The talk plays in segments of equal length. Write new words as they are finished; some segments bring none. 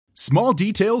Small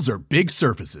details are big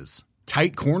surfaces.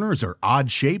 Tight corners are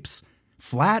odd shapes.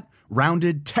 Flat,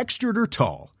 rounded, textured, or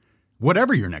tall.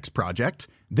 Whatever your next project,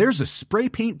 there's a spray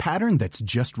paint pattern that's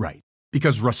just right.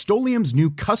 Because Rust-Oleum's new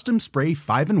Custom Spray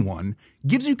 5-in-1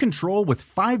 gives you control with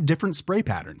 5 different spray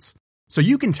patterns. So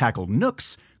you can tackle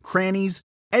nooks, crannies,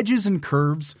 edges, and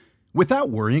curves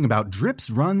without worrying about drips,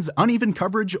 runs, uneven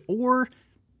coverage, or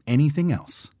anything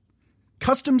else.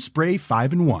 Custom Spray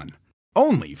 5-in-1.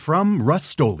 Only from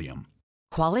Rust-Oleum.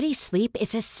 Quality sleep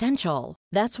is essential.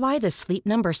 That's why the Sleep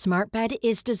Number Smart Bed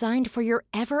is designed for your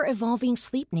ever-evolving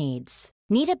sleep needs.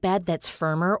 Need a bed that's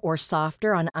firmer or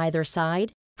softer on either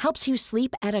side? Helps you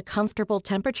sleep at a comfortable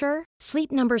temperature?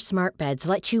 Sleep Number Smart Beds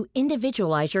let you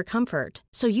individualize your comfort,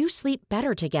 so you sleep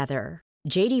better together.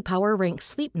 J.D. Power ranks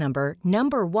Sleep Number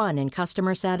number 1 in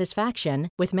customer satisfaction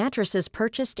with mattresses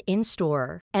purchased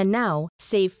in-store. And now,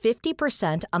 save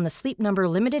 50% on the Sleep Number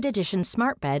Limited Edition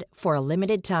Smart Bed for a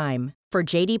limited time. For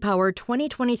J.D. Power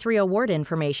 2023 award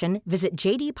information, visit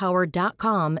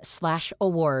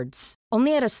jdpower.com/awards.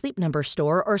 Only at a Sleep Number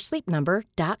store or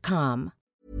sleepnumber.com.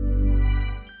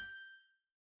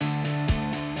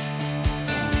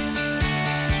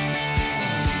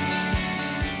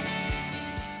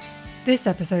 This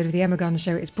episode of The Emma Gunn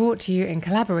Show is brought to you in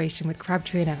collaboration with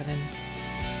Crabtree and Evelyn.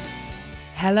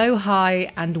 Hello,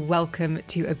 hi, and welcome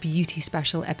to a beauty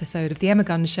special episode of The Emma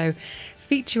Gunn Show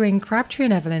featuring Crabtree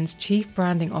and Evelyn's Chief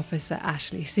Branding Officer,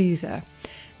 Ashley Souza.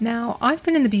 Now, I've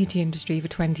been in the beauty industry for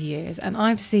 20 years and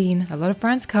I've seen a lot of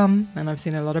brands come and I've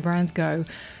seen a lot of brands go.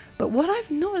 But what I've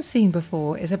not seen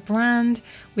before is a brand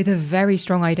with a very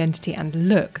strong identity and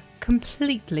look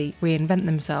completely reinvent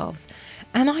themselves.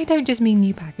 And I don't just mean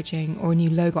new packaging or a new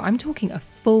logo. I'm talking a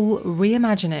full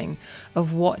reimagining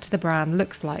of what the brand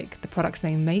looks like, the products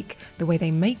they make, the way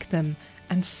they make them,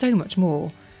 and so much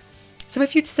more. So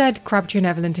if you'd said Crabtree and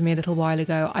Evelyn to me a little while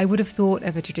ago, I would have thought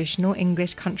of a traditional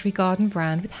English country garden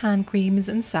brand with hand creams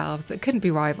and salves that couldn't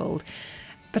be rivaled.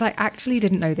 But I actually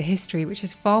didn't know the history, which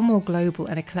is far more global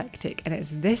and eclectic, and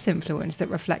it's this influence that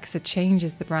reflects the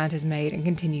changes the brand has made and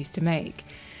continues to make.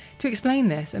 To explain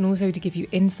this, and also to give you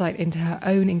insight into her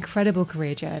own incredible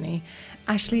career journey,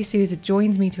 Ashley Souza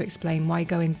joins me to explain why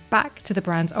going back to the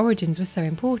brand's origins was so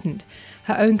important,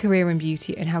 her own career in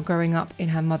beauty and how growing up in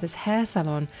her mother's hair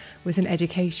salon was an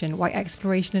education, why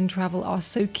exploration and travel are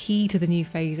so key to the new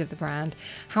phase of the brand,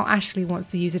 how Ashley wants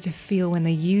the user to feel when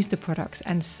they use the products,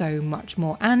 and so much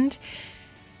more. And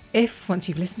if, once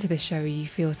you've listened to this show, you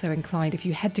feel so inclined, if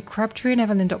you head to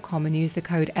crabtreeandevelyn.com and use the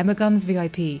code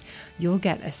EmmaGunsVIP, you'll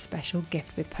get a special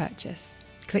gift with purchase.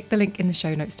 Click the link in the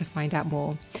show notes to find out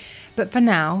more. But for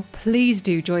now, please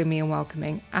do join me in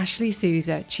welcoming Ashley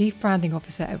Souza, Chief Branding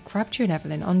Officer of Crabtree and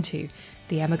Evelyn, onto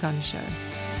The Emma Gunn Show.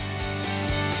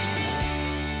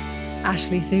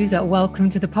 Ashley Souza, welcome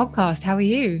to the podcast. How are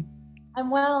you? I'm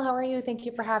well. How are you? Thank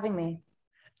you for having me.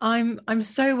 I'm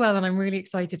so well, and I'm really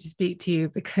excited to speak to you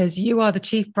because you are the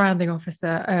Chief Branding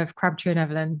Officer of Crabtree and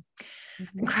Evelyn.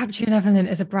 Mm-hmm. And Crabtree and Evelyn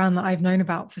is a brand that I've known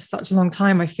about for such a long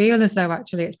time. I feel as though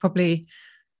actually it's probably,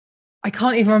 I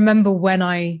can't even remember when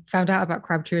I found out about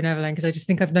Crabtree and Evelyn because I just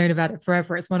think I've known about it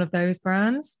forever. It's one of those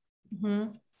brands.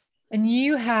 Mm-hmm. And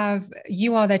you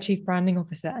are their Chief Branding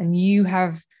Officer, and you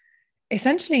have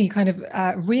essentially kind of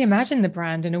reimagined the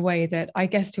brand in a way that I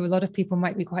guess to a lot of people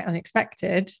might be quite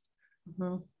unexpected.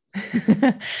 Mm-hmm.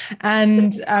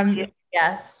 And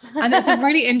yes. And it's a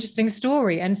really interesting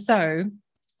story. And so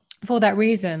for that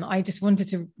reason, I just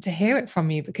wanted to hear it from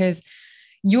you, because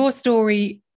your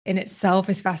story in itself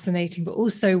is fascinating, but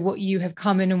also what you have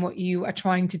come in and what you are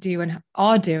trying to do and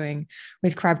are doing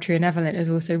with Crabtree and Evelyn is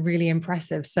also really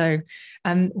impressive. So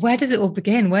where does it all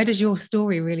begin? Where does your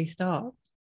story really start?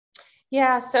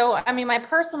 Yeah. So, I mean, my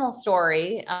personal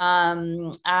story,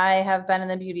 I have been in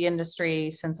the beauty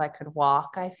industry since I could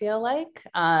walk, I feel like.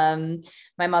 My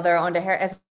mother owned a hair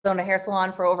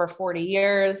salon for over 40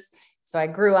 years. So I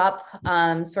grew up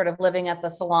sort of living at the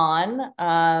salon,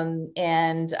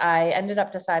 and I ended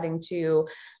up deciding to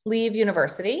leave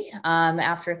university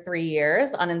after 3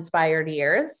 years, uninspired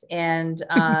years, and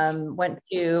went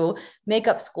to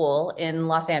makeup school in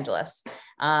Los Angeles.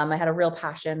 I had a real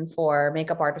passion for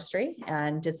makeup artistry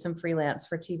and did some freelance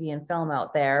for TV and film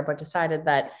out there, but decided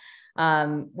that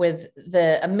with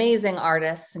the amazing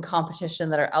artists and competition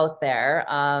that are out there,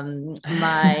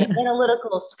 my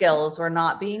analytical skills were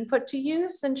not being put to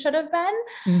use and should have been.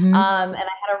 Mm-hmm. And I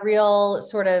had a real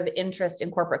sort of interest in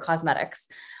corporate cosmetics.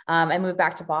 I moved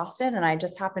back to Boston, and I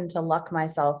just happened to luck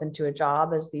myself into a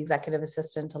job as the executive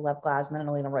assistant to Lev Glasman and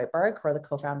Alina Reutberg, who are the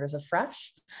co-founders of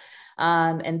Fresh.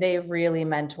 And they really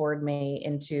mentored me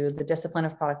into the discipline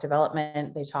of product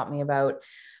development. They taught me about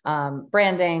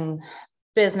branding,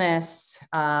 business,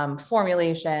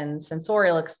 formulation,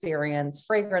 sensorial experience,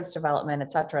 fragrance development,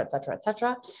 et cetera, et cetera, et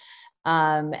cetera.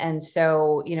 And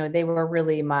so, they were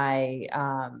really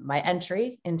my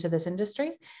entry into this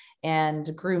industry,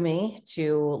 and grew me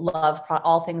to love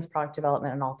all things product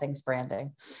development and all things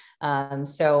branding.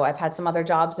 So I've had some other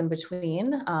jobs in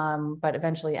between, but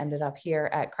eventually ended up here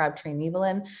at Crabtree and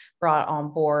Evelyn, brought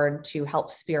on board to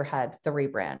help spearhead the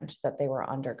rebrand that they were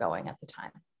undergoing at the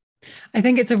time. I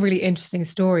think it's a really interesting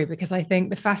story, because I think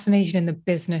the fascination in the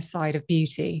business side of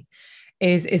beauty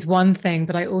is one thing,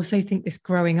 but I also think this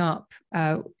growing up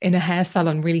in a hair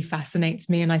salon really fascinates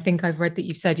me. And I think I've read that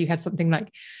you said you had something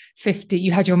like 50,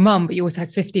 you had your mum, but you also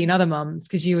had 15 other mums,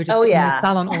 because you were just in the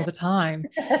salon all the time.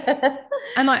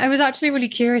 And I was actually really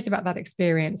curious about that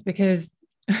experience, because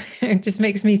it just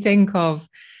makes me think of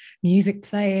music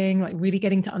playing, like really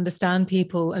getting to understand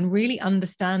people and really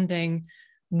understanding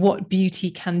what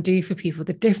beauty can do for people,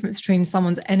 the difference between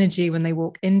someone's energy when they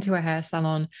walk into a hair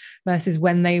salon versus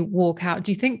when they walk out.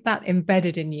 Do you think that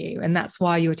embedded in you, and that's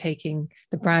why you're taking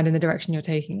the brand in the direction you're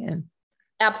taking it in?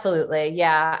 Absolutely.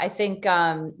 Yeah. I think,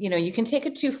 you can take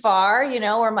it too far,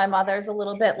 or my mother's a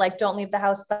little bit like, don't leave the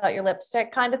house without your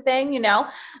lipstick kind of thing,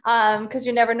 because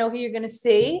you never know who you're going to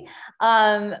see.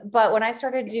 But when I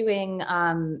started doing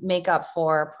makeup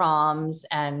for proms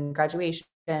and graduation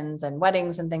and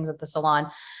weddings and things at the salon,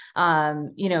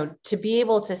 to be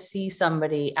able to see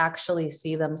somebody actually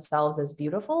see themselves as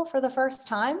beautiful for the first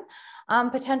time,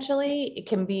 potentially, it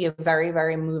can be a very,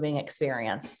 very moving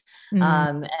experience.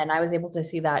 And I was able to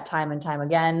see that time and time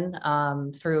again,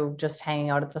 through just hanging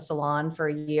out at the salon for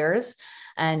years,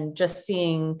 and just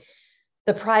seeing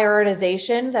the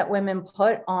prioritization that women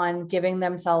put on giving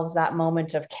themselves that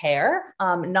moment of care,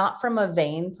 not from a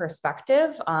vain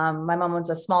perspective. My mom owns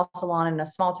a small salon in a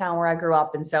small town where I grew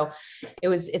up. And so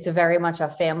it's a very much a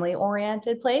family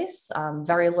oriented place,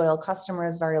 very loyal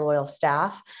customers, very loyal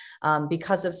staff,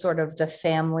 because of sort of the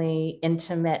family,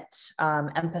 intimate,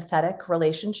 empathetic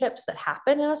relationships that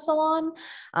happen in a salon,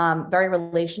 very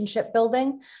relationship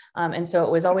building. And so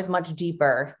it was always much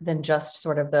deeper than just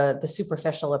sort of the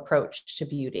superficial approach to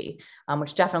beauty,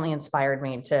 which definitely inspired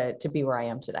me to be where I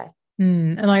am today.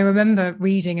 And I remember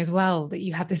reading as well that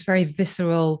you had this very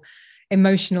visceral,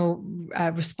 emotional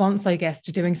response, I guess,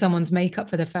 to doing someone's makeup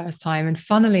for the first time. And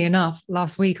funnily enough,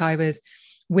 last week I was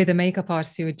with a makeup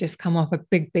artist who had just come off a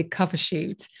big cover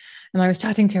shoot. And I was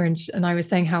chatting to her, and I was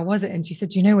saying, how was it? And she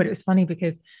said, you know what, it was funny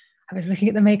because I was looking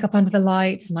at the makeup under the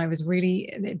lights, and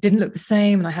it didn't look the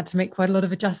same. And I had to make quite a lot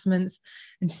of adjustments.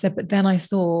 And she said, but then I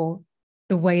saw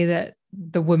the way that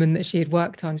the woman that she had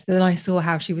worked on, so then I saw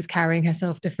how she was carrying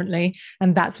herself differently.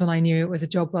 And that's when I knew it was a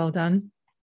job well done.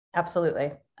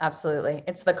 Absolutely. Absolutely.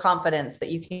 It's the confidence that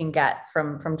you can get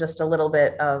from just a little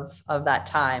bit of that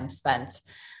time spent,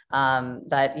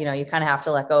 that, you kind of have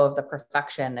to let go of the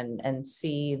perfection and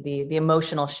see the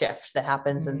emotional shift that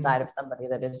happens inside of somebody.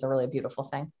 That is a really beautiful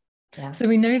thing. Yeah. So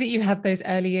we know that you had those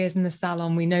early years in the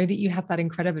salon. We know that you had that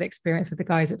incredible experience with the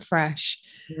guys at Fresh.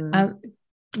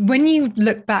 When you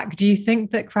look back, do you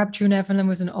think that Crabtree and Evelyn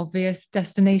was an obvious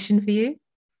destination for you?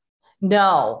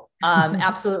 No,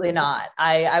 absolutely not.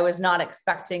 I was not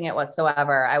expecting it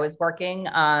whatsoever. I was working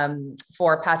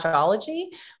for Patchology,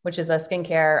 which is a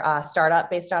skincare startup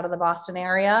based out of the Boston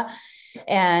area.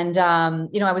 And,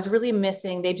 I was really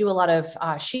missing, they do a lot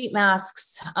of sheet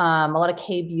masks, a lot of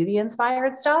K-beauty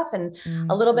inspired stuff, and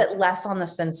a little bit less on the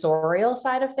sensorial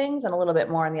side of things and a little bit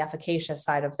more on the efficacious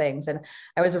side of things. And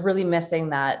I was really missing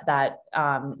that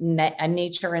a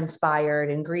nature inspired,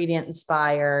 ingredient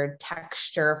inspired,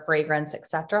 texture, fragrance, et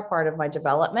cetera, part of my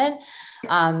development.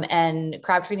 And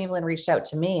Crabtree and Evelyn reached out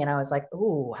to me, and I was like,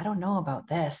 ooh, I don't know about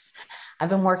this. I've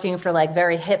been working for like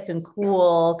very hip and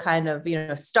cool kind of,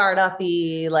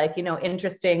 startup-y, like,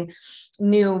 interesting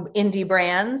new indie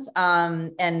brands.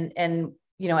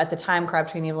 At the time,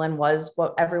 Crabtree and Evelyn was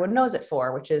what everyone knows it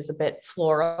for, which is a bit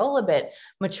floral, a bit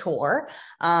mature.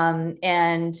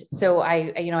 And so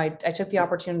I took the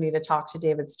opportunity to talk to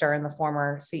David Stern, the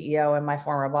former CEO and my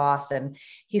former boss, and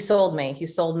he sold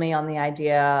me on the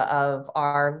idea of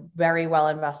our very well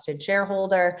invested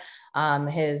shareholder,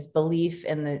 his belief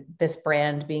in this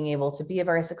brand being able to be a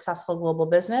very successful global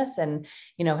business, and,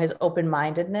 his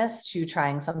open-mindedness to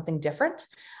trying something different,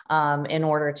 in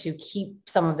order to keep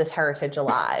some of this heritage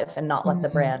alive and not let the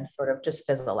brand sort of just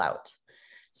fizzle out.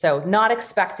 So not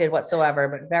expected whatsoever,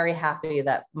 but very happy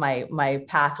that my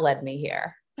path led me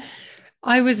here.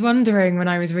 I was wondering when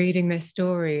I was reading this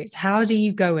story, how do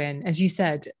you go in? As you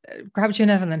said, Crabtree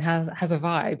and Evelyn has a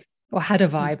vibe. or had a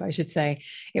vibe, I should say.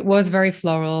 It was very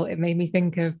floral. It made me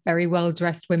think of very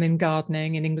well-dressed women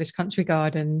gardening in English country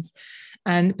gardens,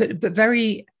 and but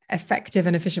very effective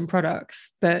and efficient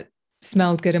products that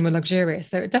smelled good and were luxurious.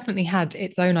 So it definitely had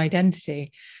its own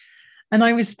identity. And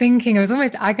I was thinking, I was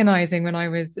almost agonizing when I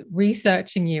was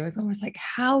researching you. I was almost like,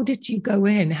 how did you go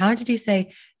in? How did you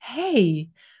say, hey,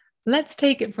 let's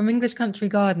take it from English country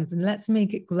gardens and let's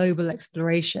make it global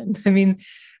exploration? I mean,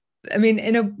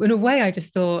 in a way, I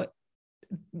just thought,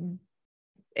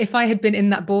 if I had been in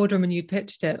that boardroom and you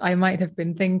pitched it, I might have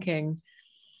been thinking,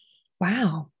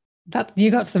 wow, that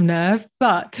you got some nerve,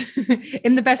 but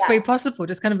in the best way possible,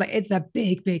 just kind of like, it's a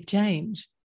big, big change.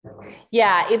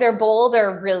 Yeah, either bold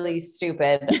or really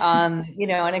stupid, and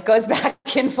it goes back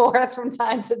and forth from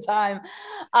time to time.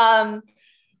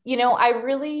 I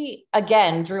really,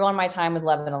 again, drew on my time with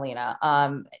Lev and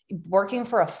Alina, working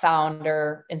for a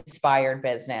founder inspired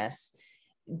business,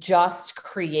 just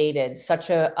created such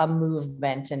a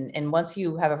movement. And once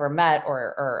you have ever met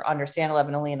or understand Evelyn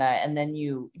and Alina, and then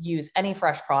you use any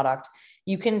fresh product,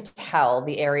 you can tell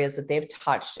the areas that they've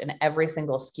touched in every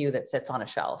single SKU that sits on a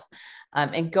shelf.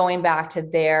 And going back to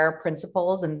their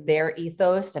principles and their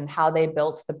ethos and how they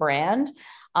built the brand,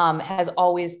 has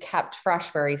always kept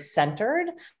Fresh very centered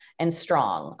and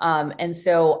strong. And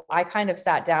so I kind of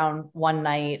sat down one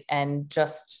night and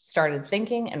just started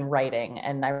thinking and writing.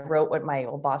 And I wrote what my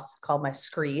old boss called my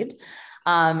screed.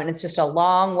 And it's just a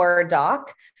long word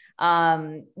doc,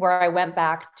 where I went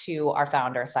back to our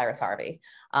founder, Cyrus Harvey.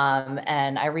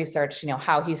 And I researched,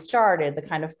 how he started, the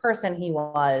kind of person he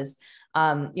was,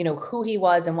 who he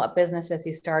was and what businesses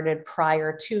he started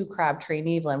prior to Crabtree and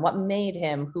Evelyn, what made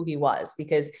him who he was,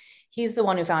 because he's the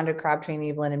one who founded Crabtree and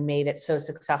Evelyn and made it so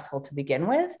successful to begin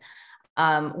with.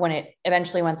 When it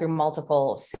eventually went through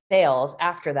multiple sales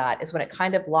after that is when it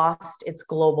kind of lost its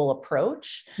global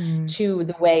approach to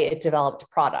the way it developed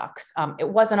products. It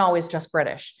wasn't always just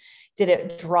British. Did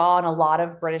it draw on a lot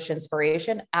of British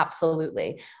inspiration?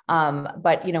 Absolutely.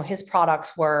 But, his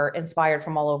products were inspired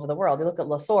from all over the world. You look at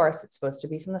La Source, it's supposed to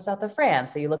be from the south of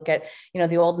France. So you look at,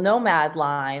 the old Nomad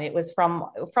line, it was from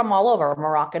all over.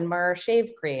 Moroccan Myrrh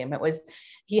shave cream.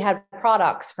 He had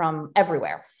products from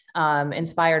everywhere,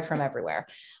 inspired from everywhere.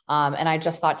 And I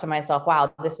just thought to myself,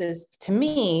 wow, this is, to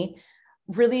me,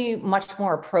 really much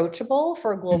more approachable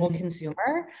for a global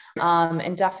consumer,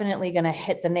 and definitely going to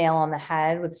hit the nail on the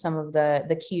head with some of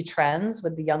the key trends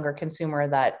with the younger consumer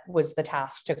that was the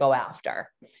task to go after.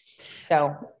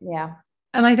 So, yeah.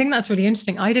 And I think that's really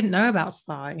interesting. I didn't know about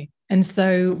Psy. And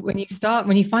so when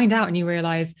you find out and you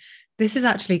realize this is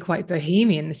actually quite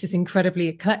bohemian, this is incredibly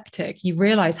eclectic, you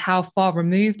realize how far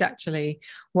removed actually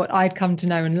what I'd come to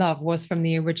know and love was from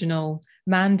the original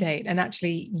mandate. And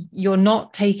actually you're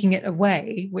not taking it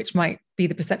away, which might be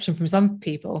the perception from some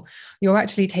people. You're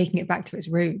actually taking it back to its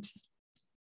roots.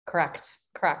 Correct.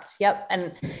 Yep.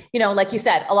 And, like you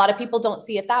said, a lot of people don't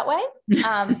see it that way.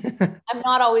 I'm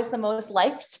not always the most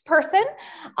liked person,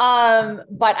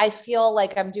 but I feel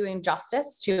like I'm doing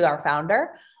justice to our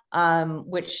founder,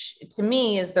 which to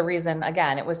me is the reason,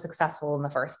 again, it was successful in the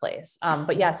first place.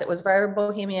 But yes, it was very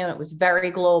bohemian. It was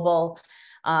very global.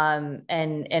 And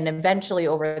eventually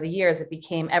over the years, it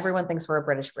became, everyone thinks we're a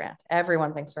British brand.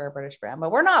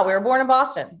 But we're not. We were born in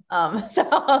Boston.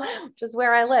 Which is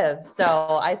where I live.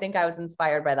 So I think I was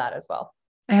inspired by that as well.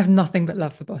 I have nothing but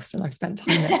love for Boston. I've spent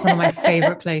time there. It's one of my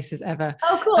favorite places ever.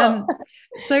 Oh, cool.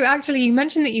 So actually, you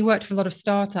mentioned that you worked for a lot of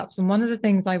startups. And one of the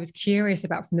things I was curious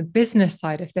about from the business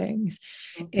side of things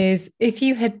is if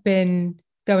you had been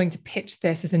going to pitch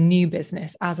this as a new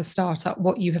business, as a startup,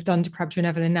 what you have done to Crabtree and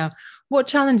Evelyn now, what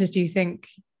challenges do you think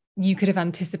you could have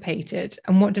anticipated?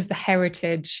 And what does the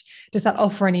heritage, does that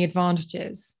offer any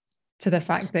advantages to the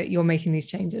fact that you're making these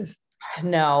changes?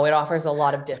 No, it offers a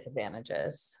lot of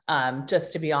disadvantages.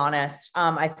 Just to be honest,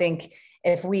 I think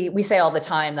if we say all the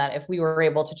time that if we were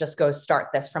able to just go start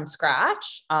this from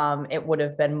scratch, it would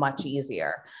have been much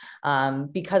easier,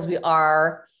 because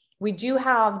we do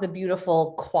have the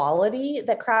beautiful quality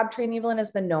that Crabtree and Evelyn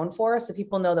has been known for. So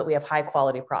people know that we have high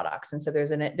quality products. And so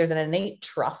there's an innate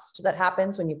trust that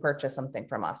happens when you purchase something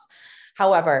from us.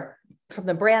 However, from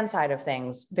the brand side of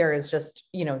things, there is just,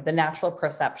 the natural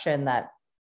perception that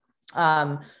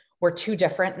we're too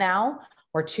different now,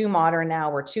 we're too modern now,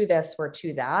 we're too this, we're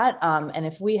too that. And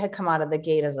if we had come out of the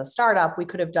gate as a startup, we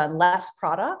could have done less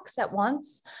products at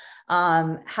once.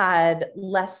 had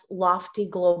less lofty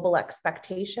global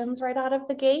expectations right out of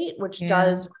the gate, which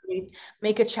does really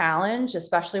make a challenge,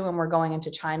 especially when we're going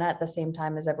into China at the same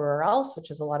time as everywhere else,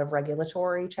 which is a lot of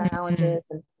regulatory challenges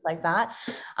and things like that.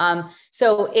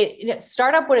 So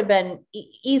startup would have been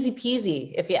easy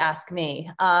peasy, if you ask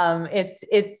me.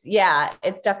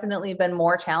 It's definitely been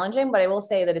more challenging, but I will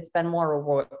say that it's been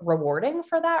more rewarding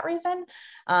for that reason,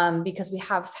 because we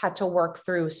have had to work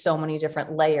through so many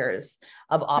different layers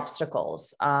of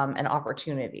obstacles and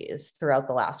opportunities throughout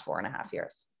the last 4.5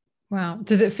 years. Wow.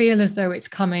 Does it feel as though it's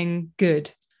coming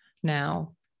good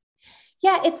now?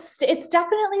 Yeah, it's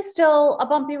definitely still a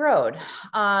bumpy road.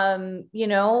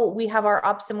 We have our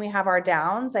ups and we have our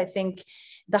downs. I think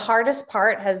the hardest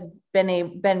part has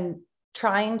been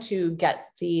trying to get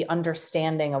the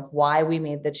understanding of why we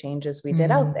made the changes we did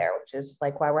out there, which is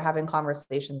like why we're having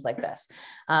conversations like this,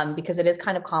 because it is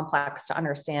kind of complex to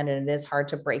understand, and it is hard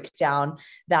to break down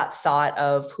that thought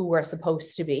of who we're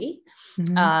supposed to be.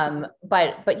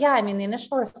 But yeah, I mean, the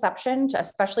initial reception,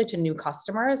 especially to new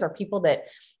customers or people that,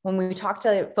 when we talk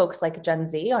to folks like Gen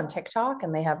Z on TikTok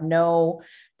and they have no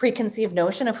preconceived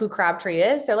notion of who Crabtree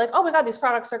is, they're like, oh my God, these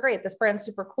products are great. This brand's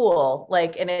super cool.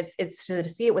 Like, and it's to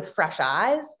see it with fresh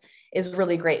eyes is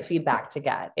really great feedback to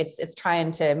get. It's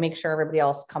trying to make sure everybody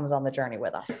else comes on the journey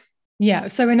with us. Yeah.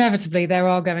 So inevitably there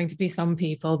are going to be some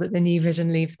people that the new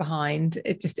vision leaves behind.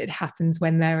 It happens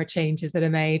when there are changes that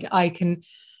are made.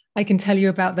 I can tell you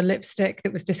about the lipstick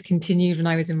that was discontinued when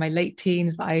I was in my late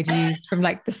teens that I had used from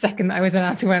like the second that I was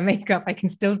allowed to wear makeup. I can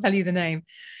still tell you the name.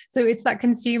 So it's that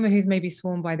consumer who's maybe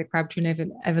sworn by the Crabtree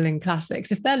and Evelyn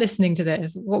classics. If they're listening to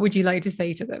this, what would you like to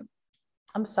say to them?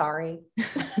 I'm sorry.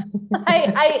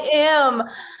 I am,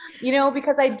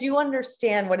 because I do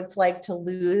understand what it's like to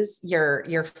lose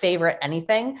your favorite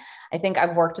anything. I think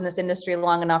I've worked in this industry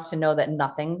long enough to know that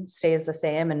nothing stays the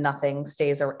same and nothing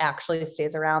actually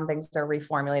stays around. Things are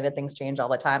reformulated, things change all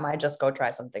the time. I just go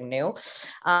try something new.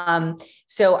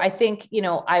 So I think,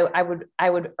 I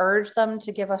would urge them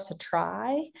to give us a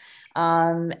try,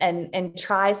 and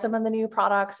try some of the new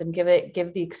products and give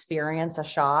the experience a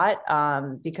shot.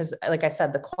 Because like I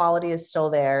said, the quality is still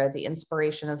there. The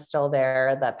inspiration is still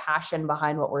there. The passion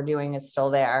behind what we're doing is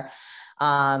still there.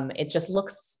 It just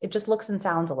looks and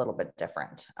sounds a little bit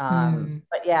different.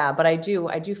 But I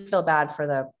do feel bad for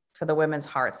the women's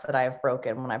hearts that I've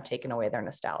broken when I've taken away their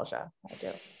nostalgia. I do.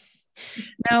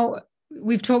 Now,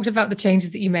 we've talked about the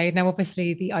changes that you made. Now,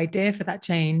 obviously, the idea for that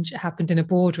change happened in a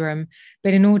boardroom,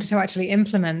 but in order to actually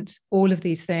implement all of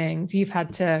these things, you've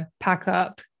had to pack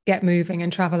up, get moving,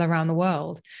 and travel around the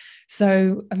world.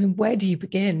 So, I mean, where do you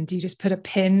begin? Do you just put a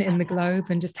pin in the globe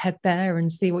and just head there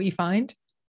and see what you find?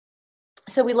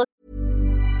 So we look.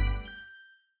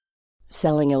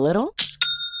 Selling a little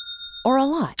or a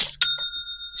lot?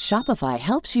 Shopify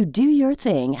helps you do your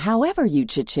thing however you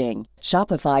cha-ching.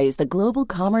 Shopify is the global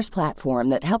commerce platform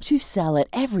that helps you sell at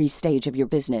every stage of your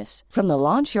business. From the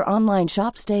launch your online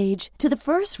shop stage to the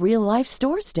first real life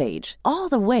store stage, all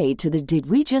the way to the did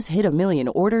we just hit a million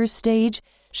orders stage.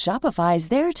 Shopify is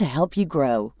there to help you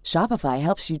grow. Shopify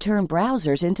helps you turn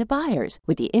browsers into buyers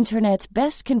with the internet's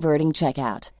best converting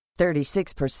checkout.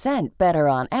 36% better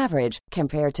on average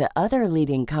compared to other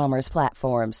leading commerce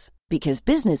platforms. Because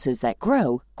businesses that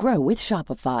grow, grow with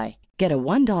Shopify. Get a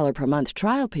 $1 per month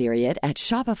trial period at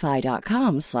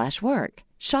shopify.com/work.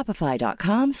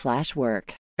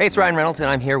 Shopify.com/work. Hey, it's Ryan Reynolds, and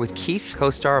I'm here with Keith,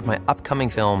 co-star of my upcoming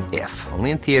film, If,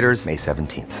 only in theaters May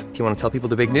 17th. Do you want to tell people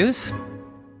the big news?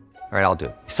 All right, I'll do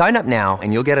it. Sign up now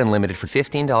and you'll get unlimited for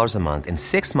 $15 a month and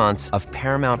 6 months of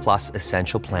Paramount Plus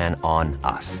Essential Plan on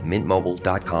us.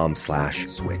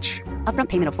 MintMobile.com/switch. Upfront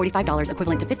payment of $45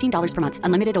 equivalent to $15 per month.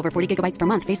 Unlimited over 40 gigabytes per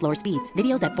month. Face lower speeds.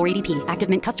 Videos at 480p. Active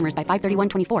Mint customers by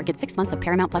 531.24 get 6 months of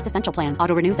Paramount Plus Essential Plan.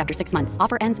 Auto renews after 6 months.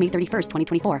 Offer ends May 31st,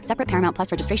 2024. Separate Paramount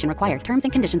Plus registration required. Terms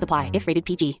and conditions apply if rated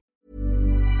PG.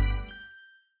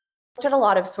 At a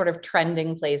lot of sort of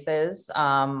trending places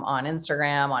on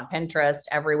Instagram, on Pinterest,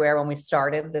 everywhere when we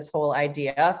started this whole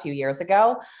idea a few years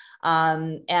ago.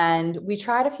 And we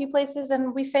tried a few places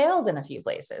and we failed in a few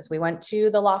places. We went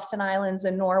to the Lofton Islands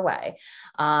in Norway,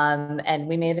 and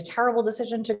we made a terrible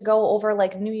decision to go over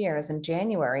like New Year's in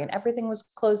January, and everything was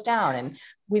closed down. And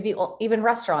even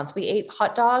restaurants, we ate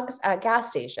hot dogs at gas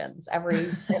stations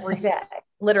every day.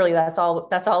 Literally, that's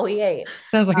all we ate.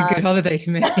 Sounds like a good holiday to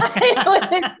me.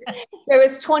 There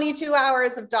was 22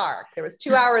 hours of dark. There was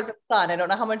 2 hours of sun. I don't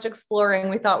know how much exploring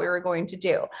we thought we were going to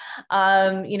do.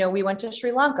 We went to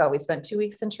Sri Lanka. We spent 2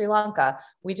 weeks in Sri Lanka.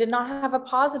 We did not have a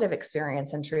positive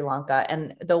experience in Sri Lanka.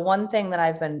 And the one thing that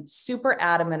I've been super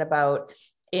adamant about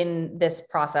in this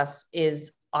process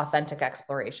is authentic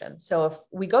exploration. So if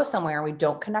we go somewhere and we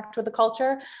don't connect with the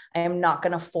culture, I am not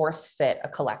going to force fit a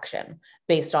collection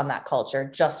based on that culture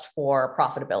just for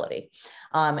profitability.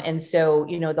 And so,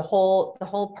 the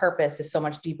whole purpose is so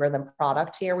much deeper than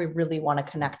product here. We really want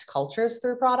to connect cultures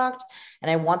through product.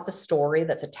 And I want the story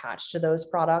that's attached to those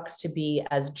products to be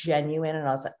as genuine and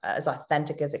as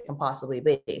authentic as it can possibly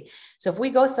be. So if we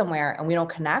go somewhere and we don't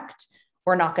connect,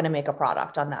 we're not going to make a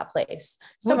product on that place.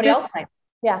 Somebody else might.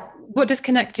 Yeah. What does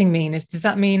connecting mean? Does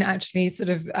that mean actually sort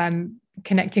of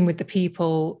connecting with the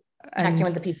people? Connecting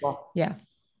with the people. Yeah.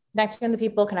 Connecting with the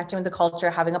people, connecting with the culture,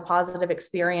 having a positive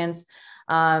experience.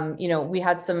 We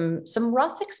had some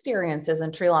rough experiences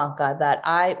in Sri Lanka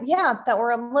that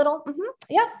were a little,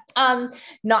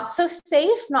 not so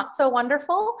safe, not so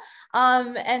wonderful.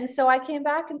 And so I came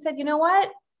back and said, you know what?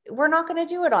 We're not going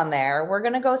to do it on there. We're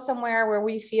going to go somewhere where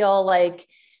we feel like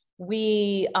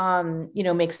we,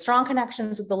 make strong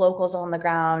connections with the locals on the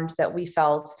ground, that we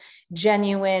felt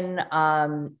genuine,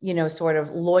 sort of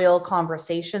loyal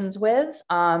conversations with.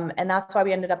 And that's why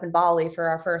we ended up in Bali for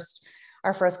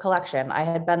our first collection. I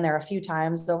had been there a few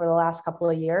times over the last couple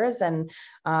of years and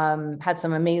had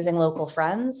some amazing local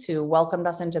friends who welcomed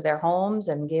us into their homes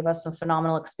and gave us some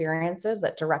phenomenal experiences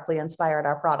that directly inspired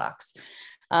our products.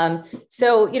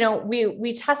 So,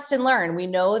 we test and learn. We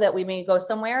know that we may go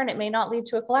somewhere and it may not lead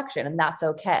to a collection, and that's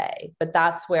okay. But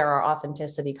that's where our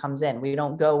authenticity comes in. We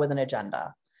don't go with an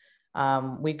agenda.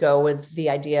 We go with the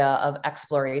idea of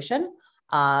exploration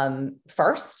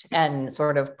first and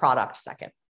sort of product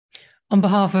second. On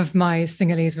behalf of my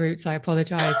Sinhalese roots, I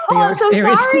apologize for your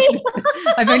experience. So sorry.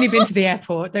 I've only been to the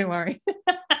airport. Don't worry.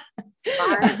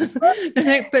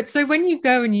 But so when you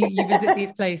go and you visit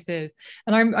these places,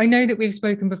 and I know that we've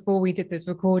spoken before we did this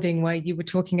recording where you were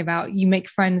talking about you make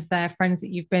friends there, friends that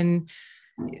you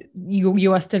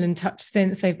are still in touch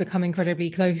since, they've become incredibly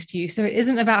close to you. So it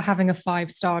isn't about having a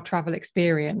 5-star travel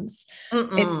experience.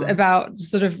 It's about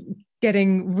sort of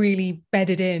getting really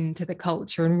bedded into the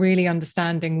culture and really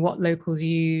understanding what locals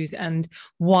use and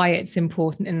why it's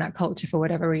important in that culture for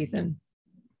whatever reason.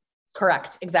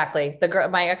 Correct. Exactly.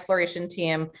 My exploration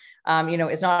team,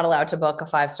 is not allowed to book a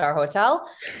 5-star hotel,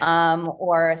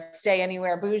 or stay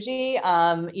anywhere bougie.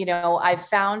 I've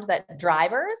found that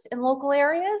drivers in local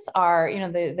areas are,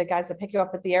 the guys that pick you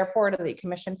up at the airport or that you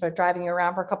commission for driving you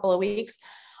around for a couple of weeks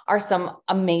are some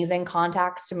amazing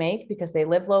contacts to make because they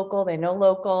live local, they know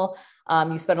local.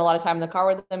 You spend a lot of time in the car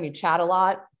with them, you chat a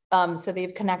lot. So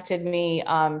they've connected me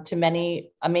to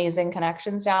many amazing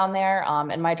connections down there.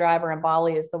 And my driver in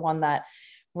Bali is the one that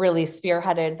really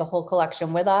spearheaded the whole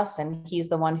collection with us. And he's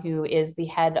the one who is the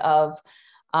head of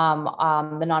the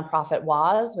nonprofit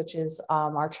WAS, which is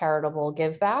our charitable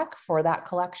give back for that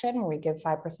collection, where we give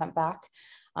 5% back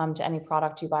to any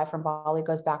product you buy from Bali. It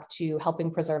goes back to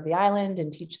helping preserve the island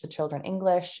and teach the children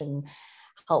English and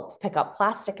help pick up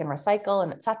plastic and recycle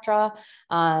and et cetera.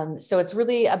 So it's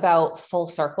really about full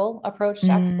circle approach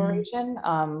to exploration,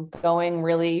 going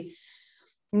really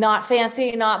not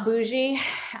fancy, not bougie,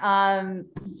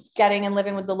 getting and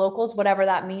living with the locals, whatever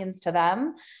that means to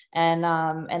them.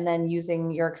 And then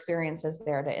using your experiences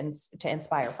there to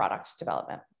inspire product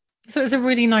development. So it's a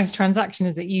really nice transaction,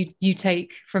 is that you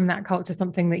take from that culture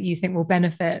something that you think will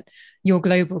benefit your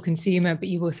global consumer, but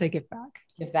you also give back.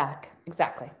 Give back.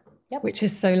 Exactly. Yep. Which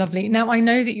is so lovely. Now, I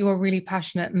know that you're a really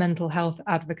passionate mental health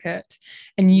advocate,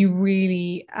 and you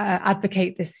really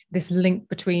advocate this link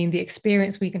between the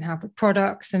experience we can have with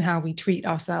products and how we treat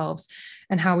ourselves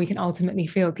and how we can ultimately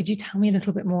feel. Could you tell me a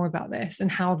little bit more about this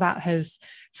and how that has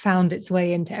found its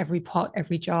way into every pot,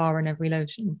 every jar, and every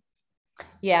lotion?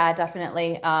 Yeah,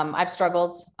 definitely. I've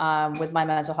struggled with my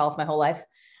mental health my whole life.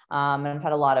 And I've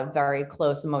had a lot of very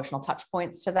close emotional touch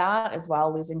points to that as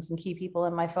well, losing some key people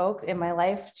in my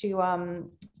life to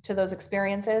those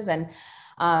experiences. And,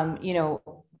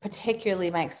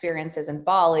 particularly my experiences in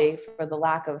Bali, for the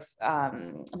lack of,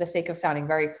 the sake of sounding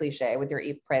very cliche with your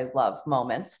eat, pray, love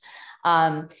moments.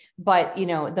 But,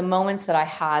 the moments that I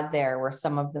had there were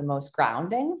some of the most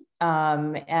grounding,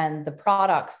 and the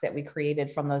products that we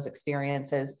created from those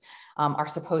experiences are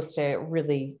supposed to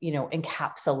really,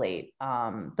 encapsulate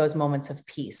those moments of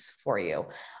peace for you.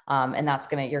 And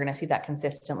you're going to see that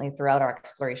consistently throughout our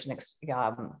exploration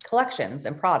collections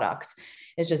and products,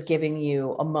 is just giving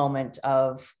you a moment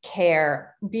of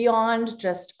care beyond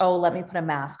just, oh, let me put a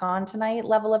mask on tonight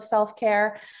level of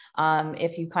self-care.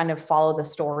 If you kind of follow the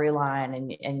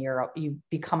storyline and you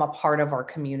become a part of our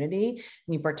community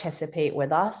and you participate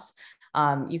with us,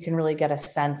 you can really get a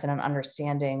sense and an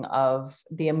understanding of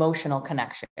the emotional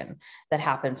connection that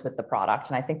happens with the product.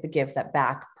 And I think the Give That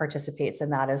Back participates in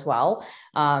that as well.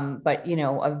 But,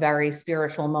 a very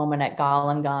spiritual moment at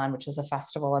Galangan, which is a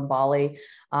festival in Bali,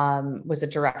 was a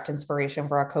direct inspiration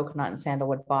for our coconut and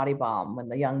sandalwood body balm, when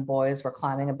the young boys were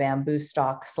climbing a bamboo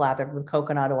stalk slathered with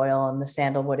coconut oil and the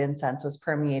sandalwood incense was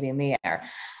permeating the air.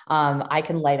 I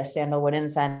can light a sandalwood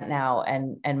incense now,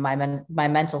 and my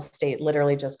mental state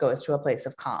literally just goes to a place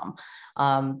of calm.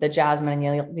 The jasmine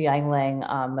and the ylang ylang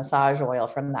massage oil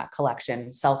from that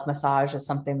collection, self-massage, is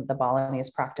something that the Balinese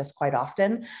practice quite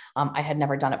often. I had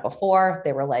never done it before.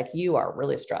 They were like, you are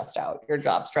really stressed out. Your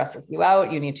job stresses you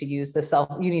out. You need to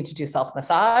do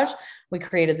self-massage. We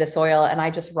created this oil, and I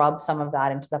just rubbed some of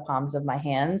that into the palms of my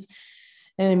hands,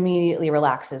 and it immediately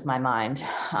relaxes my mind.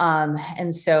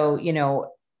 And so,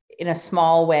 in a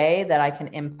small way that I can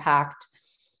impact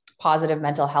positive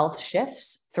mental health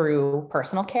shifts through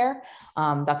personal care.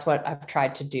 That's what I've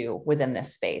tried to do within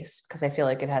this space, because I feel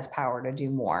like it has power to do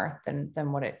more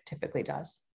than what it typically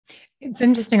does. It's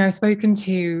interesting. I've spoken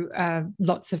to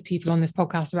lots of people on this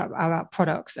podcast about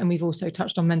products, and we've also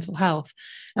touched on mental health.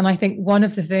 And I think one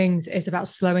of the things is about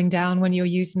slowing down when you're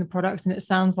using the products. And it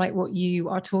sounds like what you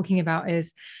are talking about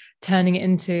is turning it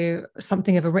into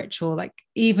something of a ritual. Like,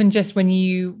 even just when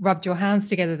you rubbed your hands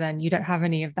together, then you don't have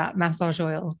any of that massage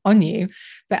oil on you.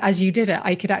 But as you did it,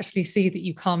 I could actually see that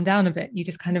you calmed down a bit. You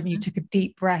just you took a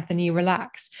deep breath and you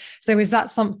relaxed. So is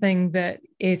that something that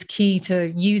is key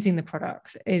to using the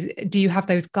products? Do you have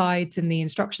those guides in the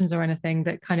instructions or anything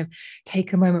that kind of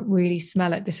take a moment, really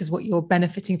smell it? This is what you're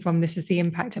benefiting from. This is the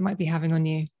impact it might be having on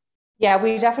you. Yeah,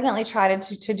 we definitely try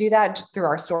to do that through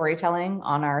our storytelling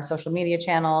on our social media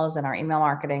channels and our email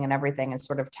marketing and everything, and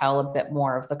sort of tell a bit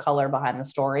more of the color behind the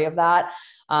story of that.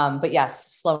 But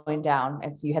yes, slowing down,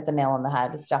 you hit the nail on the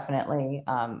head. It's definitely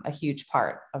a huge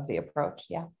part of the approach.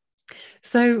 Yeah.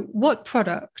 So what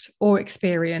product or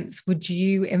experience would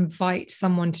you invite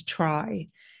someone to try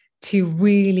to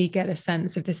really get a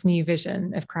sense of this new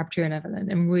vision of Crabtree and Evelyn,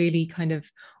 and really kind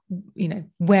of,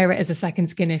 wear it as a second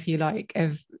skin, if you like,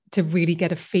 to really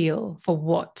get a feel for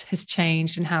what has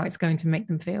changed and how it's going to make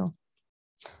them feel?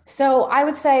 So I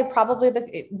would say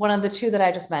probably one of the two that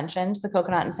I just mentioned, the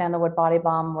coconut and sandalwood body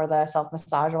balm or the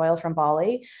self-massage oil from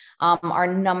Bali.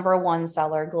 Our number one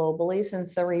seller globally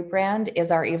since the rebrand is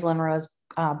our Evelyn Rose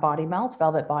body melt,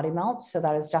 velvet body melt. So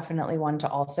that is definitely one to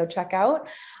also check out.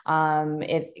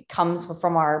 It comes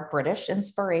from our British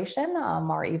inspiration,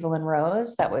 our Evelyn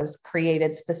Rose, that was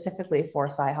created specifically for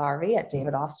Cy Harvey at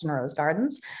David Austin Rose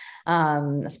Gardens,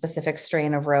 a specific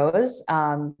strain of rose.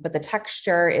 But the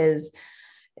texture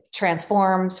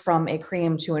transforms from a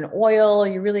cream to an oil.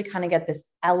 You really kind of get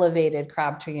this elevated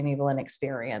Crabtree and Evelyn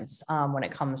experience when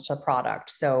it comes to product.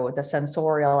 So the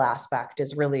sensorial aspect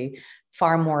is really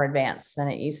far more advanced than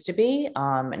it used to be.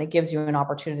 And it gives you an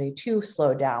opportunity to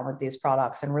slow down with these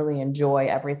products and really enjoy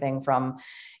everything from,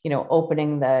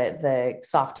 opening the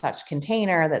soft touch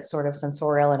container that's sort of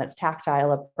sensorial in its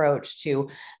tactile approach, to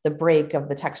the break of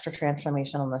the texture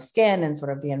transformation on the skin and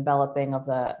sort of the enveloping of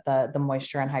the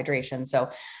moisture and hydration. So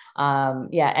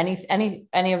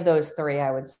any of those three,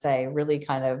 I would say, really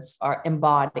kind of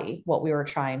embody what we were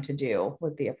trying to do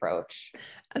with the approach.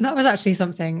 And that was actually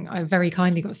something I very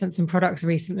kindly got sent some products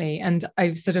recently, and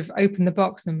I sort of opened the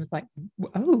box and was like,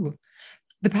 oh,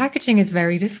 the packaging is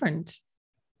very different.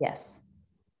 Yes.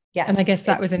 And I guess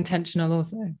that was intentional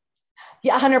also.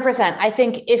 Yeah, 100%. I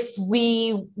think if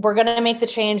we were going to make the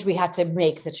change, we had to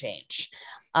make the change.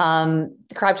 The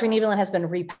Crabtree and Evelyn has been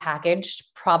repackaged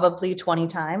probably 20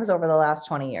 times over the last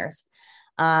 20 years.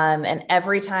 And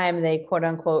every time they quote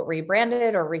unquote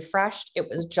rebranded or refreshed, it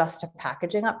was just a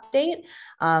packaging update.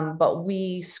 But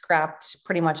we scrapped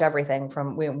pretty much everything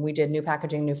from, we did new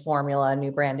packaging, new formula, new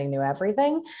branding, new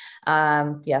everything.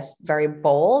 Yes, very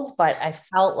bold, but I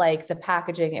felt like the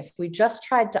packaging, if we just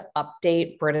tried to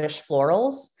update British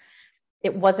florals,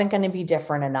 it wasn't going to be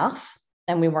different enough.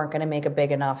 And we weren't going to make a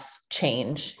big enough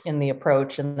change in the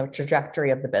approach and the trajectory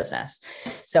of the business.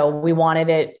 So we wanted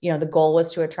it, the goal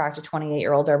was to attract a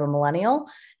 28-year-old urban millennial,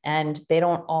 and they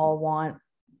don't all want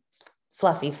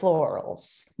fluffy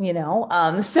florals,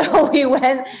 so we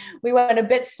went a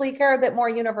bit sleeker, a bit more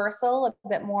universal, a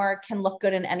bit more can look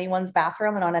good in anyone's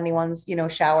bathroom and on anyone's,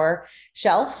 shower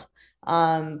shelf.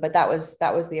 But that was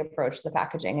the approach, the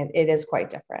packaging. It is quite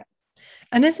different.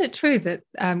 And is it true that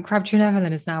Crabtree and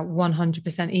Evelyn is now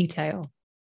 100% e-tail?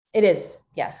 It is.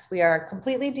 Yes, we are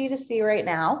completely D2C right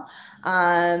now.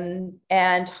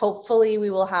 And hopefully we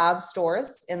will have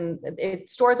stores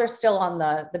stores are still on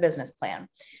the business plan.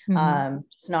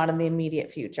 It's not in the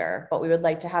immediate future, but we would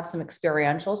like to have some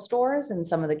experiential stores in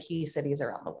some of the key cities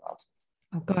around the world.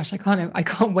 Oh gosh, I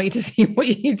can't wait to see what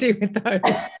you do with those.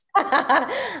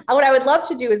 What I would love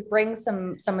to do is bring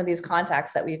some of these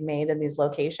contacts that we've made in these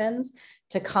locations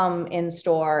to come in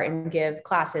store and give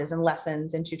classes and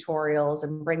lessons and tutorials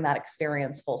and bring that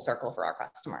experience full circle for our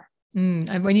customer.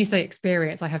 And when you say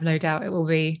experience, I have no doubt it will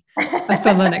be a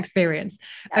fun experience.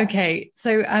 Yeah. Okay.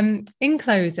 So in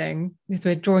closing, because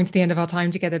we're drawing to the end of our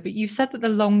time together, but you've said that the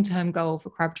long-term goal for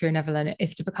Crabtree and Evelyn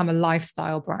is to become a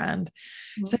lifestyle brand.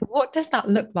 Mm-hmm. So what does that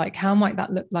look like? How might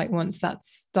that look like once that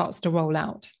starts to roll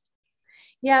out?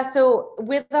 Yeah, so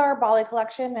with our Bali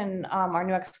collection and our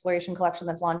new exploration collection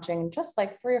that's launching just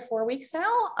like 3 or 4 weeks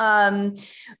now,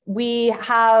 we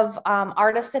have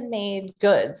artisan-made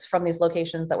goods from these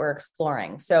locations that we're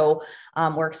exploring. So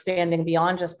we're expanding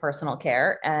beyond just personal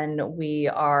care, and we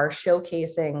are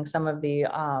showcasing some of the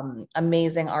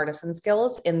amazing artisan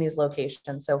skills in these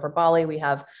locations. So for Bali, we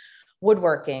have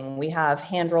woodworking, we have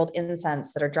hand-rolled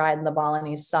incense that are dried in the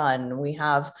Balinese sun, we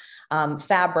have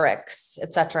fabrics,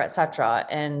 et cetera, et cetera.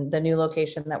 And the new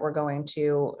location that we're going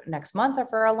to next month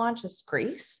for our launch is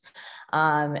Greece.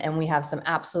 And we have some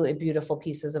absolutely beautiful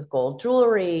pieces of gold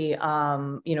jewelry,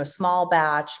 small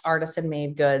batch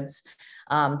artisan-made goods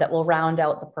that will round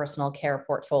out the personal care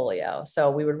portfolio.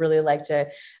 So we would really like to,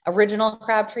 original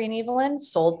Crabtree and Evelyn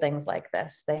sold things like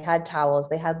this. They had towels,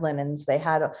 they had linens, they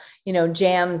had,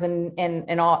 jams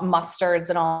and all mustards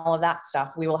and all of that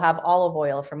stuff. We will have olive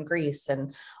oil from Greece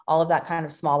and all of that kind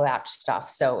of small batch stuff.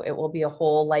 So it will be a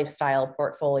whole lifestyle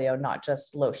portfolio, not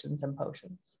just lotions and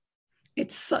potions.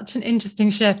 It's such an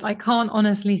interesting shift. I can't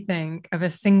honestly think of a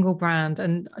single brand,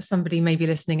 and somebody may be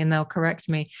listening and they'll correct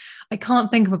me. I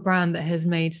can't think of a brand that has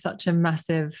made such a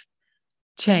massive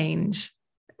change.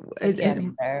 I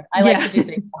like to do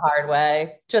things the hard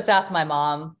way. Just ask my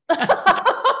mom.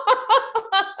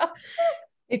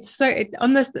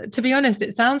 To be honest,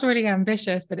 it sounds really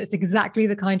ambitious, but it's exactly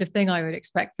the kind of thing I would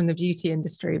expect from the beauty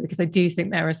industry, because I do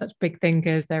think there are such big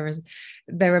thinkers. There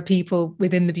are people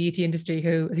within the beauty industry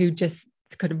who just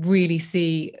could really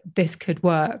see this could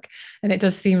work. And it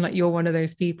does seem like you're one of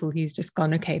those people who's just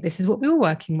gone, okay, this is what we were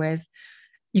working with.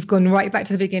 You've gone right back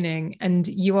to the beginning, and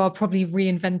you are probably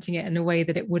reinventing it in a way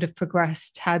that it would have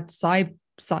progressed had Cy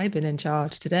been in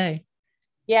charge today.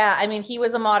 Yeah, I mean, he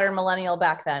was a modern millennial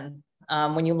back then.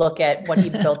 When you look at what he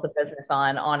built the business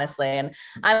on, honestly, and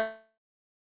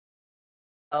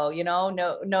no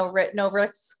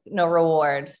risk, no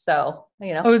reward. So,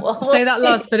 say that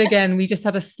last bit again. We just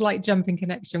had a slight jump in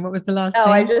connection. What was the last thing?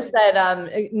 I just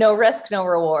said, no risk, no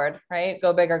reward, right?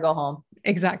 Go big or go home.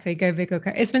 Exactly. Go big or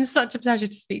go. It's been such a pleasure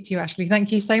to speak to you, Ashley.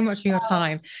 Thank you so much for your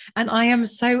time. And I am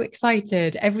so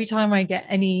excited every time I get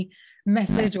any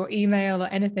message or email or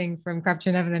anything from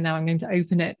Crabtree and Evelyn. Now I'm going to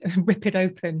open it, rip it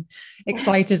open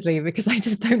excitedly, because I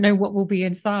just don't know what will be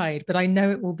inside, but I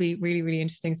know it will be really, really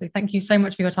interesting. So thank you so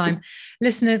much for your time.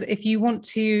 Listeners, if you want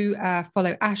to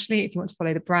follow Ashley, if you want to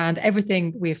follow the brand,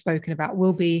 everything we have spoken about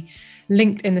will be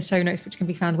linked in the show notes, which can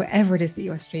be found wherever it is that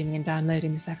you are streaming and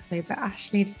downloading this episode. But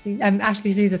Ashley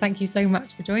Souza, thank you so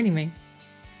much for joining me.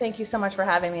 Thank you so much for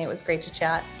having me. It was great to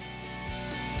chat.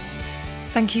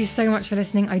 Thank you so much for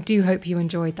listening. I do hope you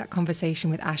enjoyed that conversation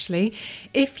with Ashley.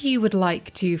 If you would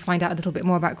like to find out a little bit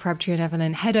more about Crabtree and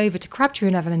Evelyn, head over to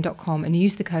crabtreeandevelyn.com and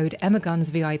use the code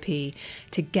EmmaGunsVIP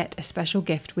to get a special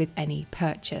gift with any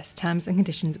purchase. Terms and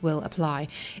conditions will apply.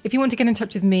 If you want to get in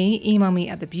touch with me, email me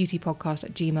at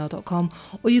thebeautypodcast@gmail.com,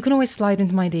 or you can always slide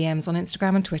into my DMs on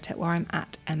Instagram and Twitter, where I'm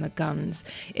at EmmaGuns.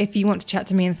 If you want to chat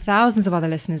to me and thousands of other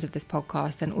listeners of this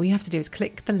podcast, then all you have to do is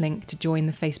click the link to join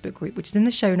the Facebook group, which is in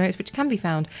the show notes, which can be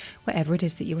found wherever it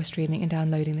is that you are streaming and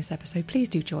downloading this episode. Please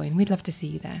do join. We'd love to see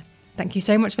you there. Thank you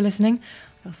so much for listening.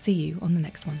 I'll see you on the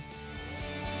next one.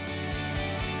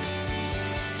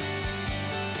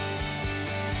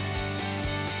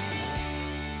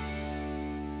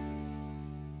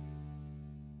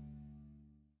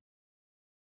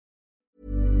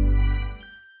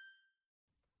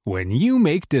 When you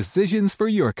make decisions for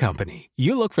your company,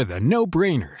 you look for the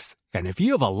no-brainers. And if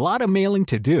you have a lot of mailing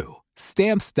to do,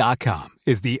 Stamps.com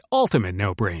is the ultimate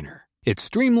no-brainer. It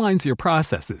streamlines your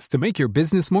processes to make your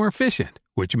business more efficient,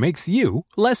 which makes you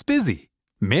less busy.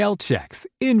 Mail checks,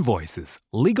 invoices,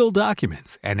 legal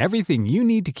documents, and everything you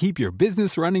need to keep your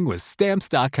business running with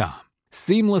Stamps.com.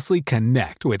 Seamlessly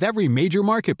connect with every major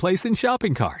marketplace and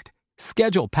shopping cart.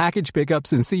 Schedule package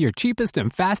pickups and see your cheapest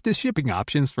and fastest shipping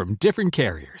options from different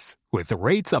carriers, with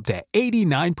rates up to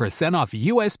 89% off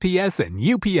USPS and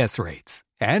UPS rates.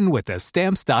 And with the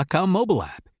Stamps.com mobile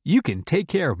app, you can take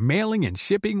care of mailing and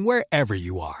shipping wherever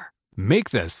you are. Make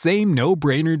the same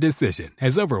no-brainer decision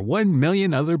as over 1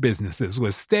 million other businesses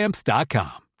with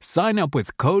Stamps.com. Sign up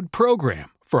with code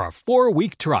PROGRAM for a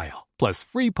 4-week trial, plus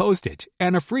free postage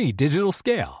and a free digital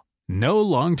scale. No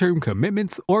long-term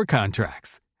commitments or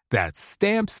contracts. That's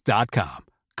Stamps.com.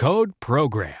 Code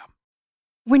PROGRAM.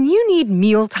 When you need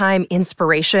mealtime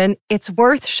inspiration, it's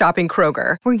worth shopping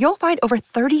Kroger, where you'll find over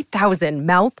 30,000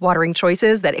 mouth-watering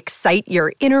choices that excite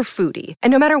your inner foodie.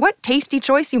 And no matter what tasty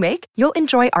choice you make, you'll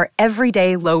enjoy our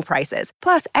everyday low prices,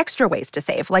 plus extra ways to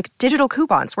save, like digital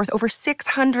coupons worth over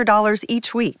 $600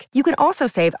 each week. You can also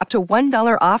save up to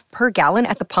 $1 off per gallon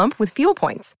at the pump with fuel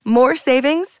points. More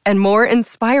savings and more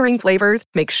inspiring flavors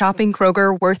make shopping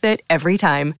Kroger worth it every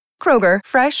time. Kroger,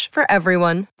 fresh for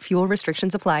everyone. Fuel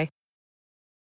restrictions apply.